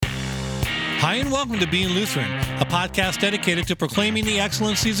Hi, and welcome to Being Lutheran, a podcast dedicated to proclaiming the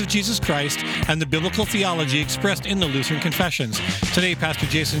excellencies of Jesus Christ and the biblical theology expressed in the Lutheran Confessions. Today, Pastor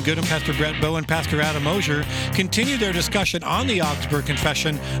Jason Goodham, Pastor Brett Bowe, and Pastor Adam Osier continue their discussion on the Augsburg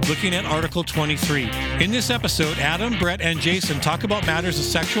Confession, looking at Article 23. In this episode, Adam, Brett, and Jason talk about matters of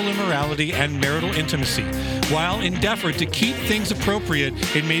sexual immorality and marital intimacy. While endeavored to keep things appropriate,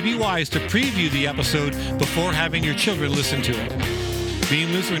 it may be wise to preview the episode before having your children listen to it.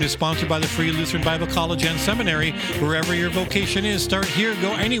 Being Lutheran is sponsored by the Free Lutheran Bible College and Seminary. Wherever your vocation is, start here,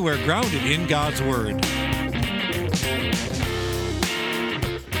 go anywhere, grounded in God's Word.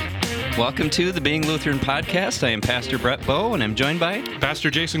 Welcome to the Being Lutheran podcast. I am Pastor Brett Bowe, and I'm joined by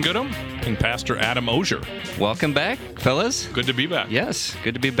Pastor Jason Goodham and Pastor Adam Osier. Welcome back, fellas. Good to be back. Yes,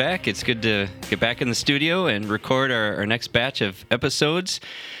 good to be back. It's good to get back in the studio and record our next batch of episodes.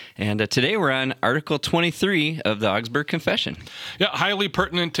 And today we're on Article 23 of the Augsburg Confession. Yeah, highly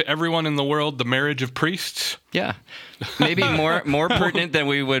pertinent to everyone in the world, the marriage of priests. Yeah, maybe more pertinent than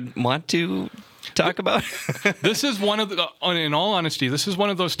we would want to talk about. This is one of the, in all honesty, this is one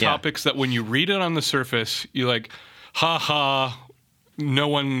of those topics that when you read it on the surface, you're like, ha ha, no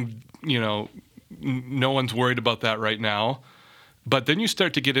one's worried about that right now. But then you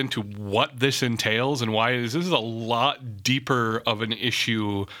start to get into what this entails and why this is a lot deeper of an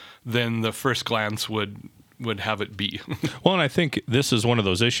issue than the first glance would have it be. Well, and I think this is one of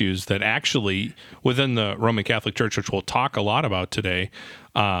those issues that actually within the Roman Catholic Church, which we'll talk a lot about today,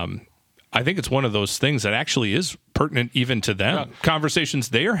 I think it's one of those things that actually is pertinent even to them. Yeah. Conversations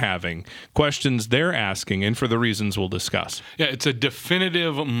they're having, questions they're asking, and for the reasons we'll discuss. Yeah, it's a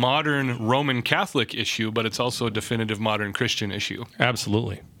definitive modern Roman Catholic issue, but it's also a definitive modern Christian issue.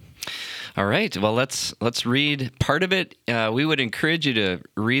 Absolutely. All right. Well, let's read part of it. We would encourage you to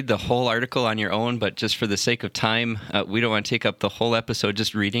read the whole article on your own, but just for the sake of time, we don't want to take up the whole episode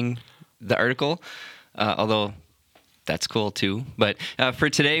just reading the article, although that's cool too. But for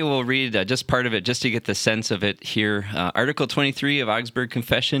today, we'll read just part of it just to get the sense of it here. Article 23 of Augsburg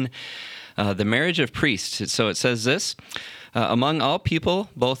Confession, the marriage of priests. So it says this: among all people,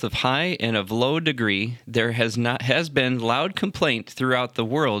 both of high and of low degree, there has been loud complaint throughout the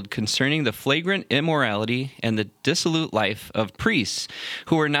world concerning the flagrant immorality and the dissolute life of priests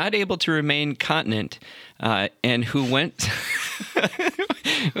who were not able to remain continent and who went.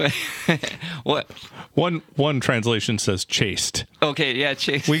 What? One translation says chaste. Okay, yeah,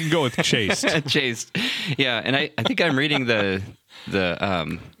 chaste. We can go with chaste. Chaste. Yeah, and I think I'm reading the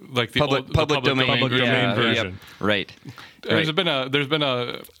like the public domain version. Yep, right. There's been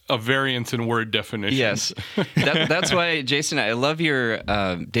a variance in word definition. Yes, that's why, Jason, I love your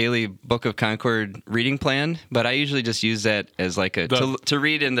daily Book of Concord reading plan, but I usually just use that as like to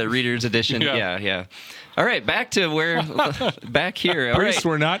read in the Reader's Edition. Yeah. All right, back here. All Priests right.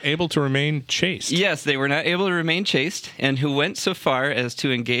 were not able to remain chaste. Yes, they were not able to remain chaste, and who went so far as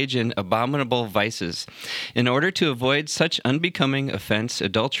to engage in abominable vices, in order to avoid such unbecoming offense,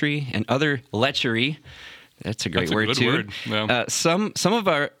 adultery, and other lechery. That's a great word too. Word. Yeah. Some of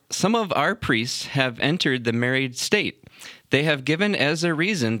our priests have entered the married state. They have given as a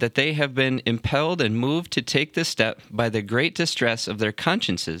reason that they have been impelled and moved to take this step by the great distress of their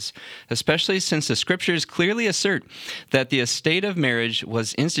consciences, especially since the Scriptures clearly assert that the estate of marriage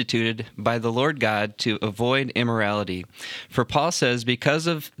was instituted by the Lord God to avoid immorality. For Paul says, because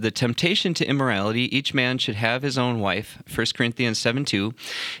of the temptation to immorality, each man should have his own wife, 1 Corinthians 7:2.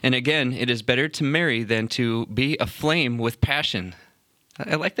 And again, it is better to marry than to be aflame with passion.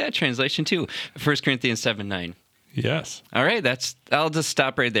 I like that translation too, 1 Corinthians 7:9. Yes. All right, I'll just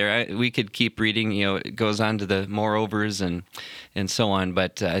stop right there. We could keep reading. It goes on to the moreovers and so on,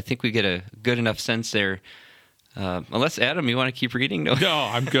 but I think we get a good enough sense there. Unless, Adam, you want to keep reading? No,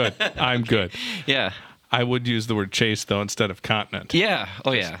 I'm good. I'm good. Yeah. I would use the word chaste, though, instead of continent. Yeah.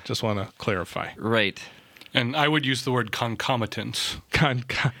 Oh, yeah. Just want to clarify. Right. And I would use the word concomitance.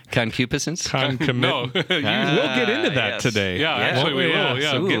 Concupiscence? No. We'll get into that today. Yeah, actually we will.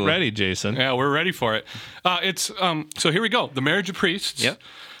 Yeah. So get ready, Jason. Yeah, we're ready for it. It's so here we go. The marriage of priests. Yep.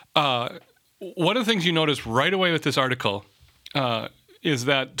 One of the things you notice right away with this article is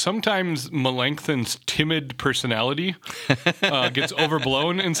that sometimes Melanchthon's timid personality gets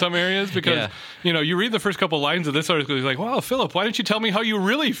overblown in some areas because, you read the first couple lines of this article, you're like, wow, Philip, why don't you tell me how you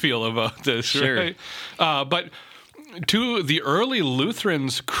really feel about this? Sure. Right? But to the early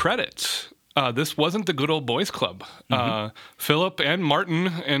Lutherans' credits, this wasn't the good old boys club. Philip and Martin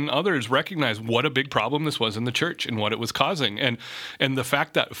and others recognized what a big problem this was in the church and what it was causing. And the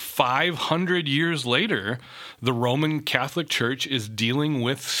fact that 500 years later, the Roman Catholic Church is dealing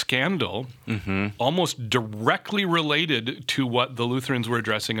with scandal almost directly related to what the Lutherans were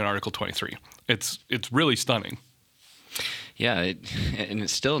addressing in Article 23. It's really stunning. Yeah, and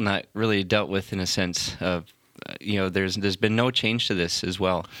it's still not really dealt with in a sense of, there's been no change to this as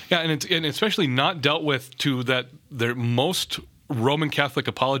well. Yeah, and it's especially not dealt with to that most Roman Catholic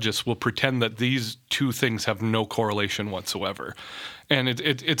apologists will pretend that these two things have no correlation whatsoever. And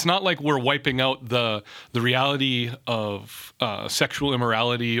it's not like we're wiping out the reality of sexual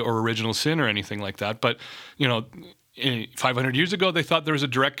immorality or original sin or anything like that. But, 500 years ago, they thought there was a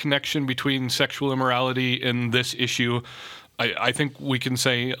direct connection between sexual immorality and this issue. I think we can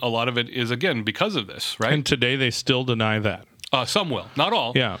say a lot of it is, again, because of this, right? And today they still deny that. Some will, not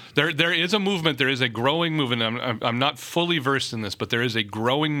all. Yeah. There is a movement. There is a growing movement. I'm not fully versed in this, but there is a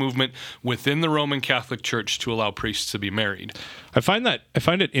growing movement within the Roman Catholic Church to allow priests to be married. I find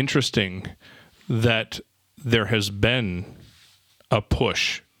it interesting that there has been a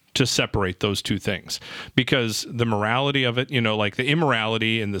push to separate those two things, because the morality of it, like the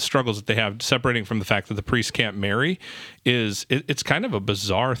immorality and the struggles that they have, separating from the fact that the priest can't marry, it's kind of a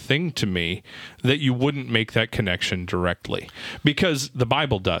bizarre thing to me that you wouldn't make that connection directly, because the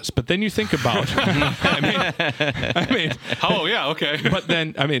Bible does. But then you think about, I mean, oh yeah, okay. But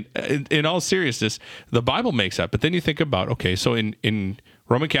then, in all seriousness, the Bible makes that. But then you think about, okay, so in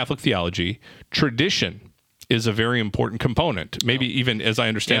Roman Catholic theology, tradition is a very important component, maybe even, as I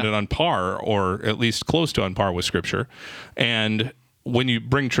understand it, on par, or at least close to on par with Scripture. And when you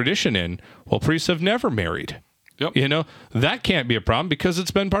bring tradition in, well, priests have never married. Yep. That can't be a problem because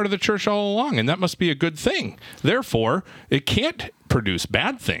it's been part of the church all along, and that must be a good thing. Therefore, it can't produce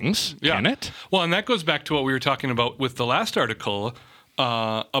bad things, can it? Well, and that goes back to what we were talking about with the last article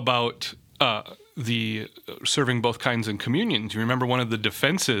about the serving both kinds in communion. Do you remember one of the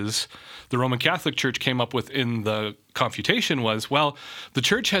defenses the Roman Catholic Church came up with in the Confutation was, well, the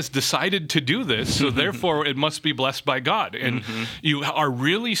church has decided to do this, so therefore it must be blessed by God. And you are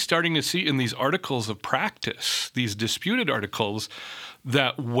really starting to see in these articles of practice, these disputed articles,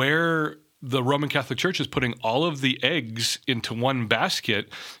 that where the Roman Catholic Church is putting all of the eggs into one basket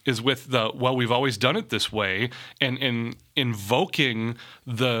is with we've always done it this way, and in invoking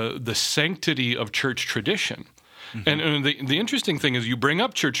the sanctity of church tradition. And the interesting thing is, you bring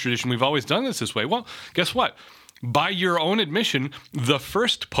up church tradition, we've always done this way. Well, guess what? By your own admission, the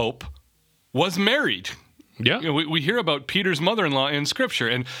first pope was married. Yeah. We hear about Peter's mother-in-law in Scripture,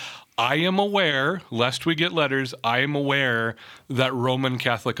 and I am aware, lest we get letters, I am aware that Roman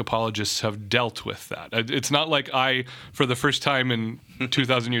Catholic apologists have dealt with that. It's not like I, for the first time in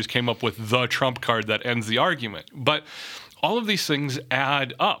 2,000 years, came up with the trump card that ends the argument. But all of these things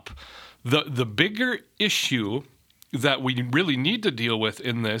add up. The bigger issue that we really need to deal with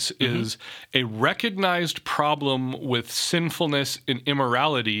in this is a recognized problem with sinfulness and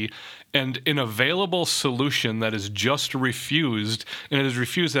immorality, and an available solution that is just refused, and it is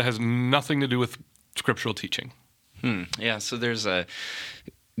refused that has nothing to do with scriptural teaching. Yeah, so there's a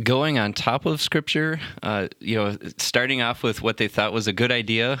going on top of Scripture, starting off with what they thought was a good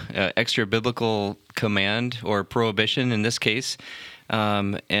idea, extra biblical command or prohibition in this case,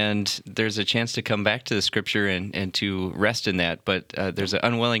 and there's a chance to come back to the Scripture and to rest in that, but there's an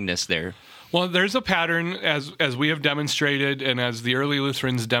unwillingness there. Well, there's a pattern, as we have demonstrated, and as the early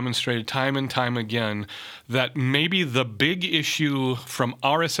Lutherans demonstrated time and time again, that maybe the big issue from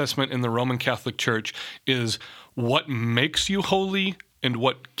our assessment in the Roman Catholic Church is what makes you holy and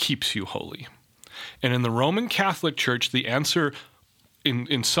what keeps you holy. And in the Roman Catholic Church, the answer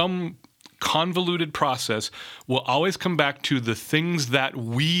in some convoluted process will always come back to the things that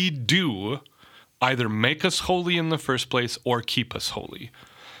we do either make us holy in the first place or keep us holy.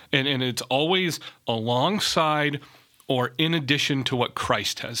 And it's always alongside or in addition to what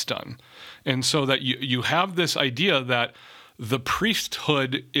Christ has done. And so that you have this idea that the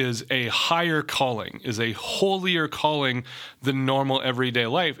priesthood is a higher calling, is a holier calling than normal everyday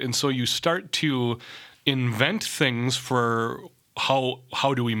life. And so you start to invent things for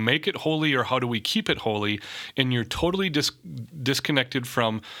how do we make it holy or how do we keep it holy, and you're totally disconnected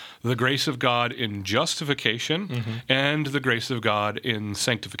from the grace of God in justification and the grace of God in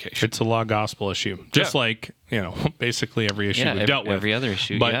sanctification. It's a law gospel issue, just like basically every issue we've dealt with. Every other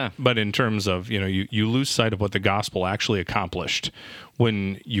issue, but in terms of you lose sight of what the gospel actually accomplished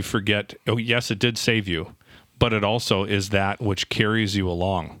when you forget. Oh, yes, it did save you, but it also is that which carries you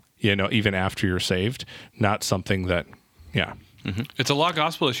along. Even after you're saved, not something that. It's a law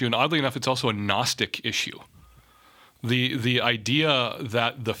gospel issue, and oddly enough, it's also a Gnostic issue. The idea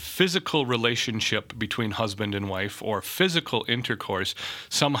that the physical relationship between husband and wife or physical intercourse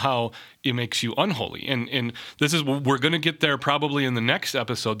somehow it makes you unholy. And this is, we're going to get there probably in the next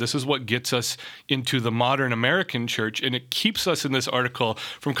episode. This is what gets us into the modern American church, and it keeps us in this article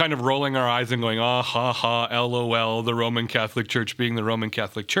from kind of rolling our eyes and going, ah, ha, ha, LOL, the Roman Catholic Church being the Roman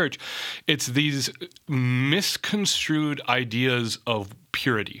Catholic Church. It's these misconstrued ideas of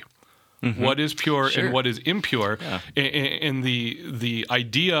purity. What is pure and what is impure, and the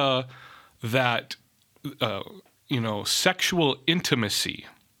idea that sexual intimacy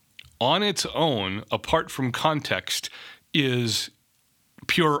on its own, apart from context, is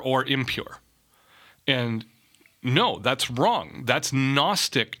pure or impure. And no, that's wrong. That's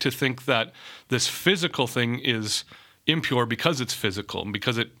Gnostic to think that this physical thing is impure because it's physical and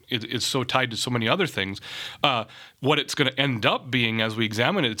because it is so tied to so many other things. What it's going to end up being as we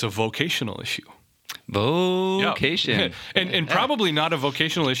examine it, it's a vocational issue. Vocation. Yeah. And probably not a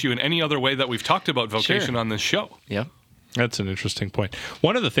vocational issue in any other way that we've talked about vocation on this show. Yeah. That's an interesting point.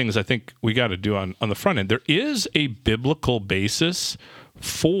 One of the things I think we got to do on the front end, there is a biblical basis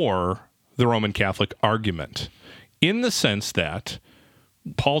for the Roman Catholic argument in the sense that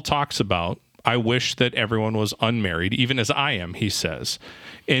Paul talks about, I wish that everyone was unmarried, even as I am, he says,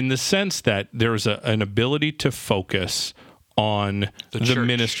 in the sense that there's an ability to focus on the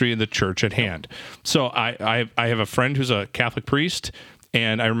ministry of the church at hand. So I have a friend who's a Catholic priest,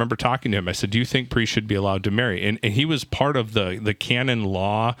 and I remember talking to him. I said, do you think priests should be allowed to marry? And he was part of the canon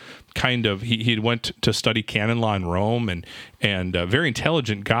law kind of, he went to study canon law in Rome, and a very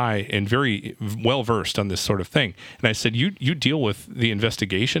intelligent guy and very well-versed on this sort of thing. And I said, you deal with the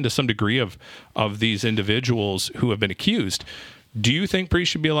investigation to some degree of these individuals who have been accused. Do you think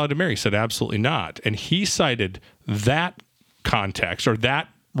priests should be allowed to marry? He said, absolutely not. And he cited that context or that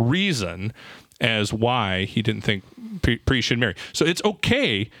reason as why he didn't think priests should marry. So it's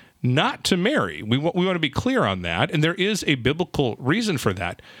okay not to marry. We want to be clear on that, and there is a biblical reason for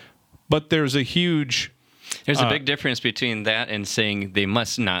that. But there's a big difference between that and saying they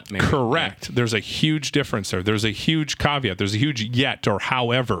must not marry. Correct. There's a huge difference there. There's a huge caveat. There's a huge yet or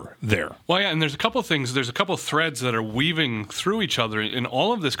however there. Well, yeah, and there's a couple of things. There's a couple of threads that are weaving through each other in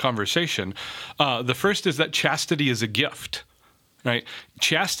all of this conversation. The first is that chastity is a gift, right?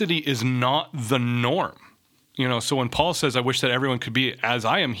 Chastity is not the norm. So when Paul says, I wish that everyone could be as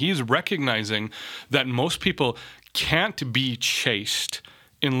I am, he's recognizing that most people can't be chaste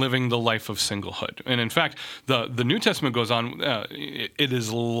in living the life of singlehood. And in fact, the New Testament goes on, it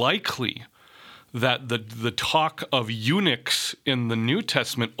is likely that the talk of eunuchs in the New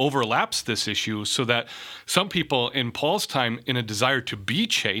Testament overlaps this issue, so that some people in Paul's time, in a desire to be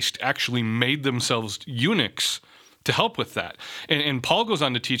chaste, actually made themselves eunuchs to help with that. And Paul goes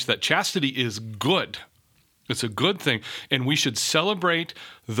on to teach that chastity is good. It's a good thing. And we should celebrate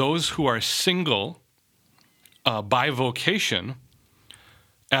those who are single by vocation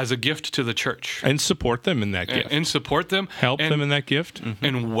as a gift to the church. And support them in that gift. And support them. Help them in that gift.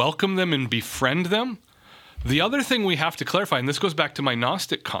 And welcome them and befriend them. The other thing we have to clarify, and this goes back to my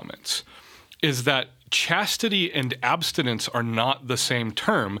Gnostic comments, is that chastity and abstinence are not the same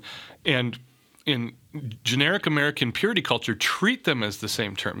term. And in generic American purity culture, treat them as the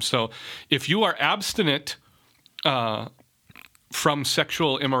same term. So if you are abstinent from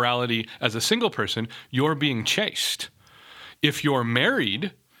sexual immorality as a single person, you're being chaste. If you're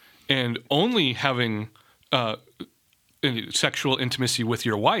married and only having sexual intimacy with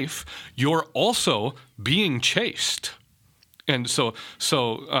your wife, you're also being chaste. And so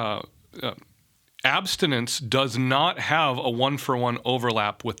abstinence does not have a one-for-one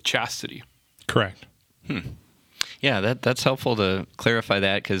overlap with chastity. Correct. Yeah, that's helpful to clarify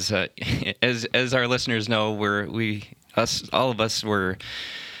that, because as our listeners know, all of us were.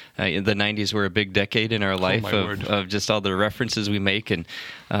 The 90s were a big decade in our life of just all the references we make. And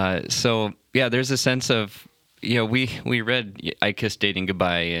so, yeah, there's a sense of, we read I Kissed Dating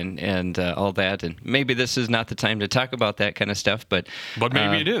Goodbye and all that. And maybe this is not the time to talk about that kind of stuff. But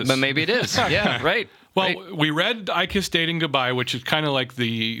maybe it is. But maybe it is. Yeah, right. Well, right. We read I Kissed Dating Goodbye, which is kind of like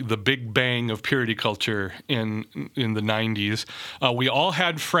the big bang of purity culture in the 90s. We all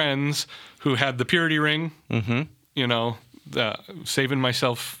had friends who had the purity ring, saving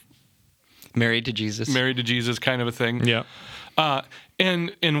myself. Married to Jesus kind of a thing. Yeah.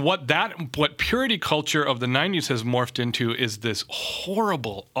 And what purity culture of the 90s has morphed into is this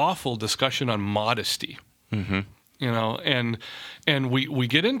horrible, awful discussion on modesty. And we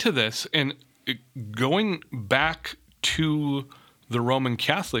get into this, and going back to the Roman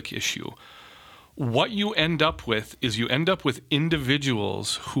Catholic issue, what you end up with is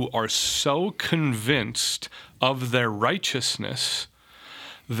individuals who are so convinced of their righteousness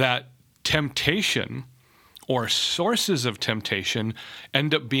that temptation or sources of temptation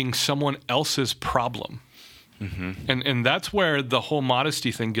end up being someone else's problem. And that's where the whole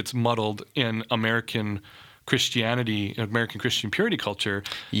modesty thing gets muddled in American Christianity, American Christian purity culture.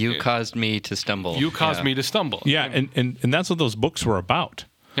 You caused me to stumble. You caused me to stumble. Yeah, and that's what those books were about.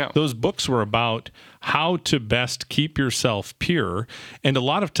 Yeah. Those books were about how to best keep yourself pure, and a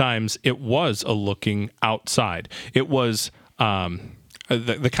lot of times it was a looking outside. It was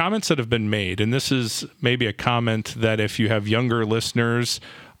the comments that have been made, and this is maybe a comment that if you have younger listeners,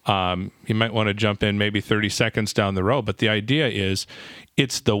 you might want to jump in maybe 30 seconds down the road, but the idea is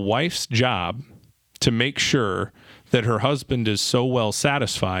it's the wife's job to make sure that her husband is so well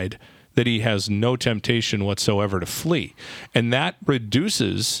satisfied that he has no temptation whatsoever to flee. And that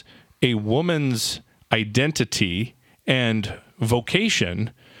reduces a woman's identity and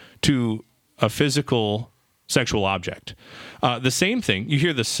vocation to a physical sexual object. The same thing, you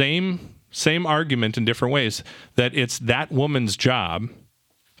hear the same argument in different ways, that it's that woman's job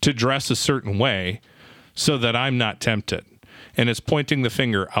to dress a certain way so that I'm not tempted. And it's pointing the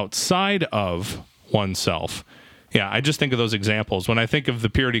finger outside of oneself. Yeah, I just think of those examples. When I think of the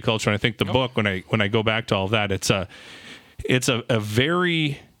purity culture, and I think the book, when I go back to all of that, it's a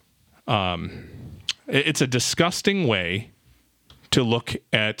very it's a disgusting way to look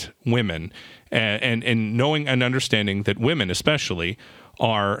at women, and knowing and understanding that women especially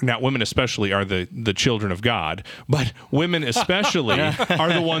are the children of God, but women especially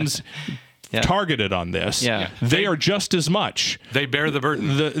are the ones targeted on this. Yeah. They are just as much. They bear the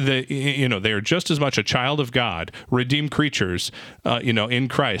burden. They are just as much a child of God, redeemed creatures, in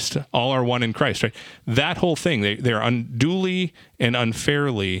Christ. All are one in Christ, right? That whole thing, they're unduly and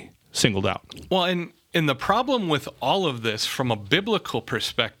unfairly singled out. Well, and the problem with all of this from a biblical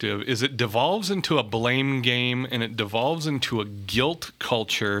perspective is it devolves into a blame game, and it devolves into a guilt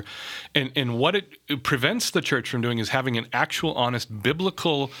culture. And what it prevents the church from doing is having an actual, honest,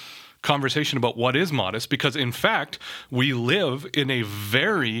 biblical conversation about what is modest, because in fact, we live in a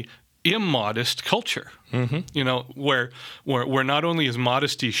very immodest culture, where not only is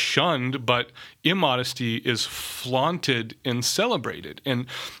modesty shunned, but immodesty is flaunted and celebrated. And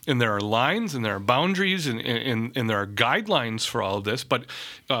there are lines and there are boundaries and there are guidelines for all of this. But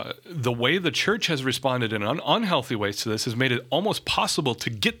the way the church has responded in unhealthy ways to this has made it almost possible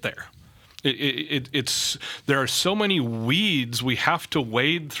to get there. There are so many weeds we have to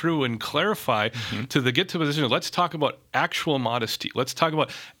wade through and clarify to get to a position. Let's talk about actual modesty. Let's talk about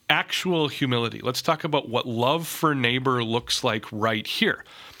actual humility. Let's talk about what love for neighbor looks like right here.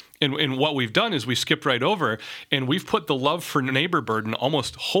 And what we've done is we skipped right over, and we've put the love for neighbor burden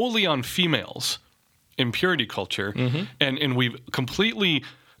almost wholly on females in purity culture, and we've completely,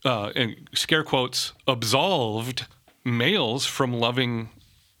 in scare quotes, absolved males from loving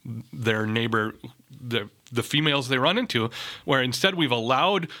their neighbor, the females they run into, where instead we've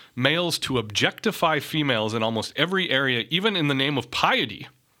allowed males to objectify females in almost every area, even in the name of piety.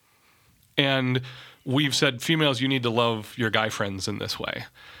 And we've said, females, you need to love your guy friends in this way.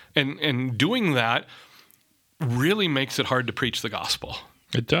 And doing that really makes it hard to preach the gospel.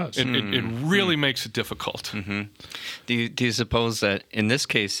 It does. It really makes it difficult. Do you suppose that in this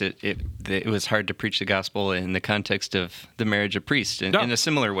case it was hard to preach the gospel in the context of the marriage of priests in a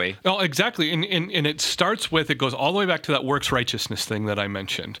similar way? Oh, exactly. And it starts with, it goes all the way back to that works righteousness thing that I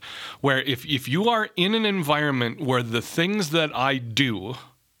mentioned, where if you are in an environment where the things that I do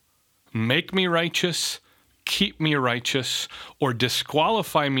make me righteous, keep me righteous, or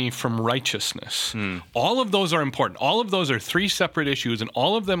disqualify me from righteousness, all of those are important. All of those are three separate issues, and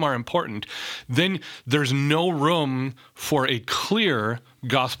all of them are important. Then there's no room for a clear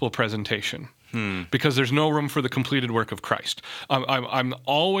gospel presentation. Because there's no room for the completed work of Christ. I'm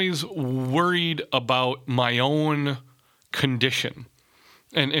always worried about my own condition.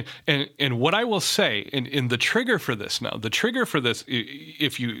 And what I will say, in the trigger for this now,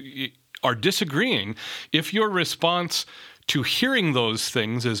 if you are disagreeing, if your response to hearing those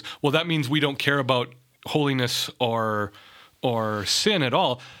things is, well, that means we don't care about holiness or sin at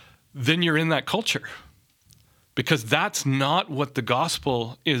all, then you're in that culture. Because that's not what the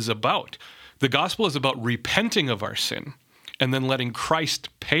gospel is about. The gospel is about repenting of our sin and then letting Christ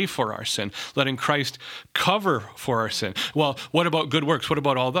pay for our sin, letting Christ cover for our sin. Well, what about good works? What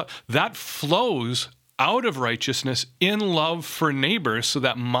about all that? That flows out of righteousness in love for neighbors, so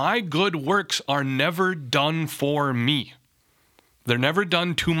that my good works are never done for me. They're never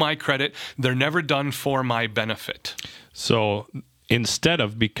done to my credit. They're never done for my benefit. So instead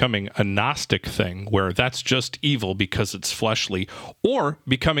of becoming a Gnostic thing where that's just evil because it's fleshly, or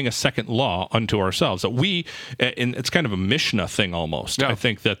becoming a second law unto ourselves. That we, and it's kind of a Mishnah thing almost. Yeah. I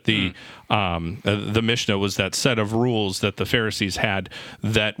think that the Mishnah was that set of rules that the Pharisees had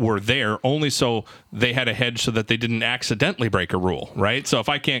that were there only so they had a hedge so that they didn't accidentally break a rule, right? So if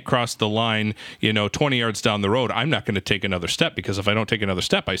I can't cross the line, 20 yards down the road, I'm not going to take another step, because if I don't take another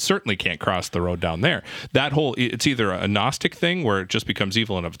step, I certainly can't cross the road down there. That whole, it's either a Gnostic thing where it just becomes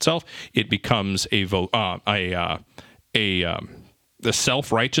evil in of itself, it becomes a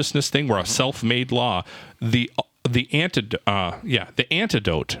self-righteousness thing where a self-made law, the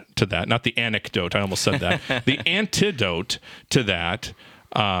antidote to that, not the anecdote, I almost said that. The antidote to that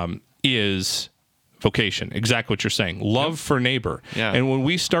is vocation. Exactly what you're saying. Love for neighbor. Yeah. And when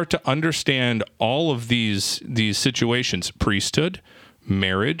we start to understand all of these situations, priesthood,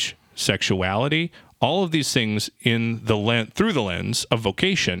 marriage, sexuality, all of these things through the lens of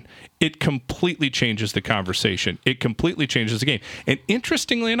vocation, it completely changes the conversation. It completely changes the game. And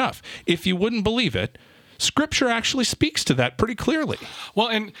interestingly enough, if you wouldn't believe it, Scripture actually speaks to that pretty clearly. Well,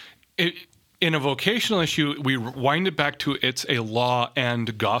 and in a vocational issue, we wind it back to it's a law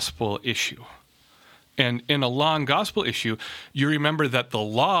and gospel issue. And in a law and gospel issue, you remember that the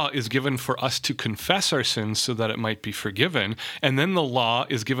law is given for us to confess our sins so that it might be forgiven. And then the law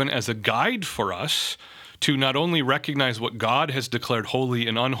is given as a guide for us to not only recognize what God has declared holy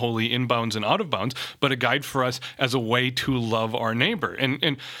and unholy, in bounds and out of bounds, but a guide for us as a way to love our neighbor.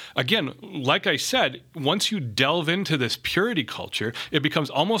 And again, like I said, once you delve into this purity culture, it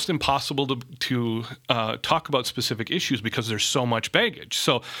becomes almost impossible to talk about specific issues because there's so much baggage.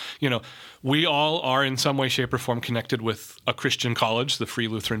 So, we all are in some way, shape, or form connected with a Christian college, the Free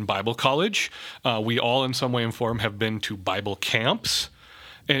Lutheran Bible College. We all in some way and form have been to Bible camps.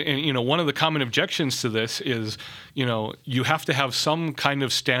 And one of the common objections to this is, you have to have some kind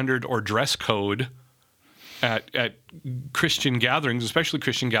of standard or dress code at Christian gatherings, especially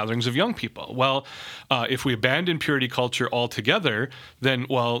Christian gatherings of young people. Well, if we abandon purity culture altogether, then,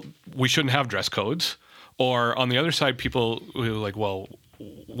 we shouldn't have dress codes. Or on the other side, people are like,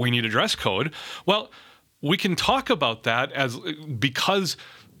 we need a dress code. Well, we can talk about that because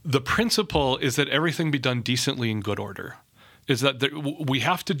the principle is that everything be done decently in good order. Is that we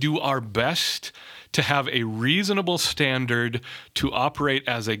have to do our best to have a reasonable standard to operate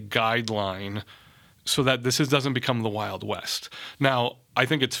as a guideline so that this doesn't become the Wild West. Now, I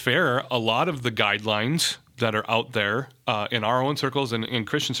think it's fair, a lot of the guidelines that are out there in our own circles and in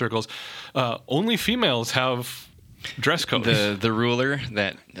Christian circles, only females have dress codes. The ruler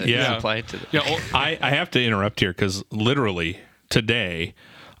that is applied to I have to interrupt here because literally today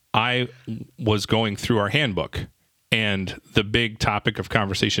I was going through our handbook, and the big topic of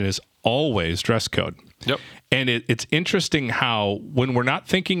conversation is always dress code. Yep. And it's interesting how when we're not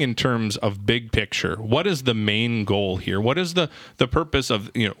thinking in terms of big picture, what is the main goal here? What is the purpose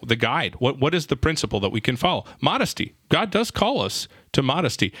of the guide? What is the principle that we can follow? Modesty. God does call us to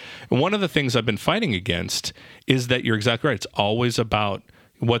modesty. And one of the things I've been fighting against is that you're exactly right. It's always about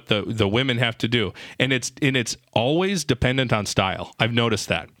what the women have to do, and it's always dependent on style. I've noticed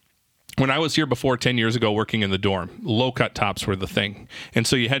that. When I was here before 10 years ago working in the dorm, low-cut tops were the thing. And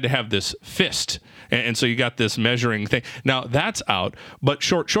so you had to have this fist. And so you got this measuring thing. Now, that's out, but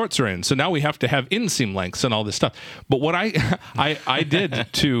short shorts are in. So now we have to have inseam lengths and all this stuff. But what I did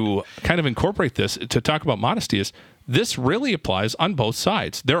to kind of incorporate this, to talk about modesty, is this really applies on both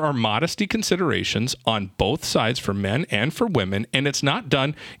sides. There are modesty considerations on both sides for men and for women, and it's not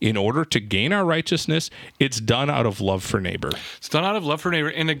done in order to gain our righteousness. It's done out of love for neighbor. It's done out of love for neighbor.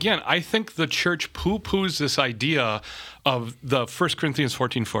 And again, I think the church poo-poos this idea of the 1 Corinthians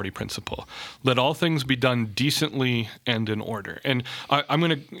 14:40 principle. Let all things be done decently and in order. And I'm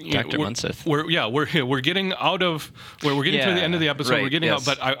going to... Dr. Munseth. We're getting out of... We're getting to the end of the episode. Right, we're getting yes.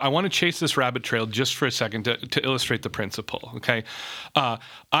 out, but I want to chase this rabbit trail just for a second to illustrate the principle, okay? I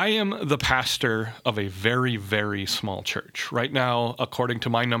am the pastor of a very, very small church. Right now, according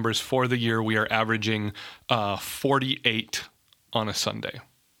to my numbers for the year, we are averaging 48 on a Sunday.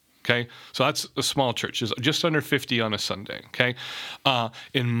 Okay, so that's a small church, is just under 50 on a Sunday. Okay,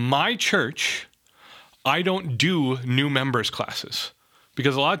 in my church, I don't do new members classes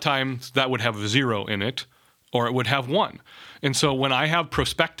because a lot of times that would have 0 in it, or it would have 1. And so when I have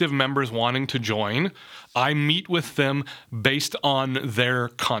prospective members wanting to join, I meet with them based on their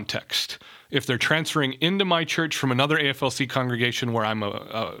context. If they're transferring into my church from another AFLC congregation where I'm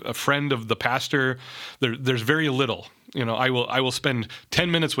a friend of the pastor, there's very little. I will spend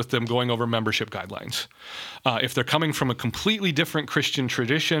 10 minutes with them going over membership guidelines. If they're coming from a completely different Christian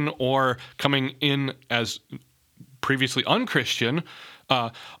tradition or coming in as previously unchristian,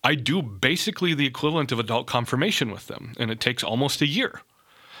 I do basically the equivalent of adult confirmation with them, and it takes almost a year.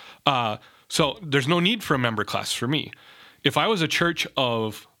 So there's no need for a member class for me. If I was a church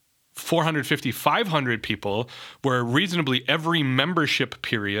of 450, 500 people, where reasonably every membership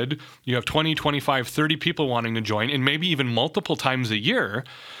period, you have 20, 25, 30 people wanting to join, and maybe even multiple times a year,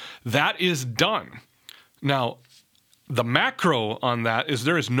 that is done. Now, the macro on that is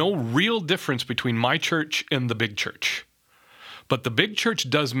there is no real difference between my church and the big church. But the big church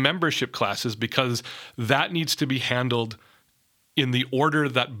does membership classes because that needs to be handled in the order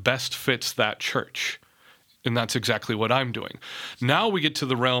that best fits that church. And that's exactly what I'm doing. Now we get to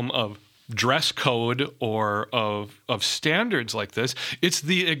the realm of dress code or of standards like this. It's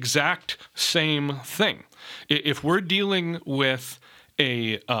the exact same thing. If we're dealing with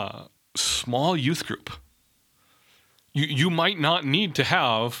a small youth group, you might not need to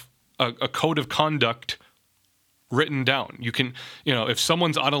have a code of conduct written down. You can, if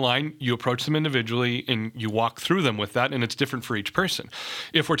someone's out of line, you approach them individually and you walk through them with that, and it's different for each person.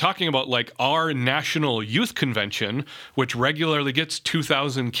 If we're talking about like our national youth convention, which regularly gets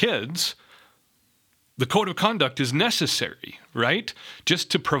 2,000 kids, the code of conduct is necessary, right? Just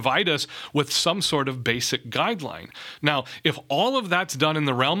to provide us with some sort of basic guideline. Now, if all of that's done in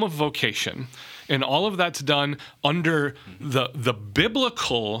the realm of vocation, and all of that's done under the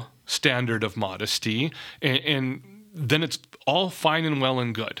biblical standard of modesty, and then it's all fine and well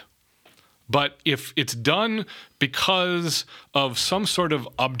and good. But if it's done because of some sort of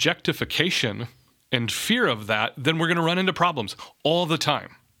objectification and fear of that, then we're going to run into problems all the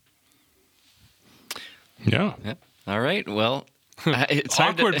time. Yeah. All right. Well, it's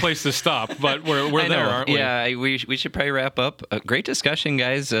awkward place to stop, but we're there, aren't we? Yeah, we should probably wrap up. Great discussion,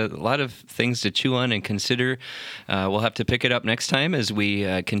 guys. A lot of things to chew on and consider. We'll have to pick it up next time as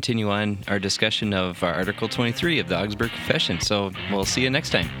we continue on our discussion of Article 23 of the Augsburg Confession. So we'll see you next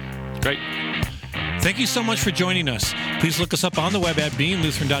time. Great. Thank you so much for joining us. Please look us up on the web at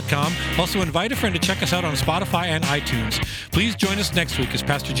beinglutheran.com. Also, invite a friend to check us out on Spotify and iTunes. Please join us next week as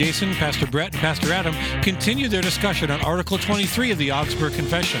Pastor Jason, Pastor Brett, and Pastor Adam continue their discussion on Article 23 of the Augsburg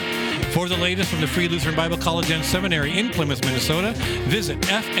Confession. For the latest from the Free Lutheran Bible College and Seminary in Plymouth, Minnesota, visit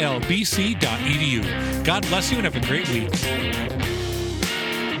flbc.edu. God bless you and have a great week.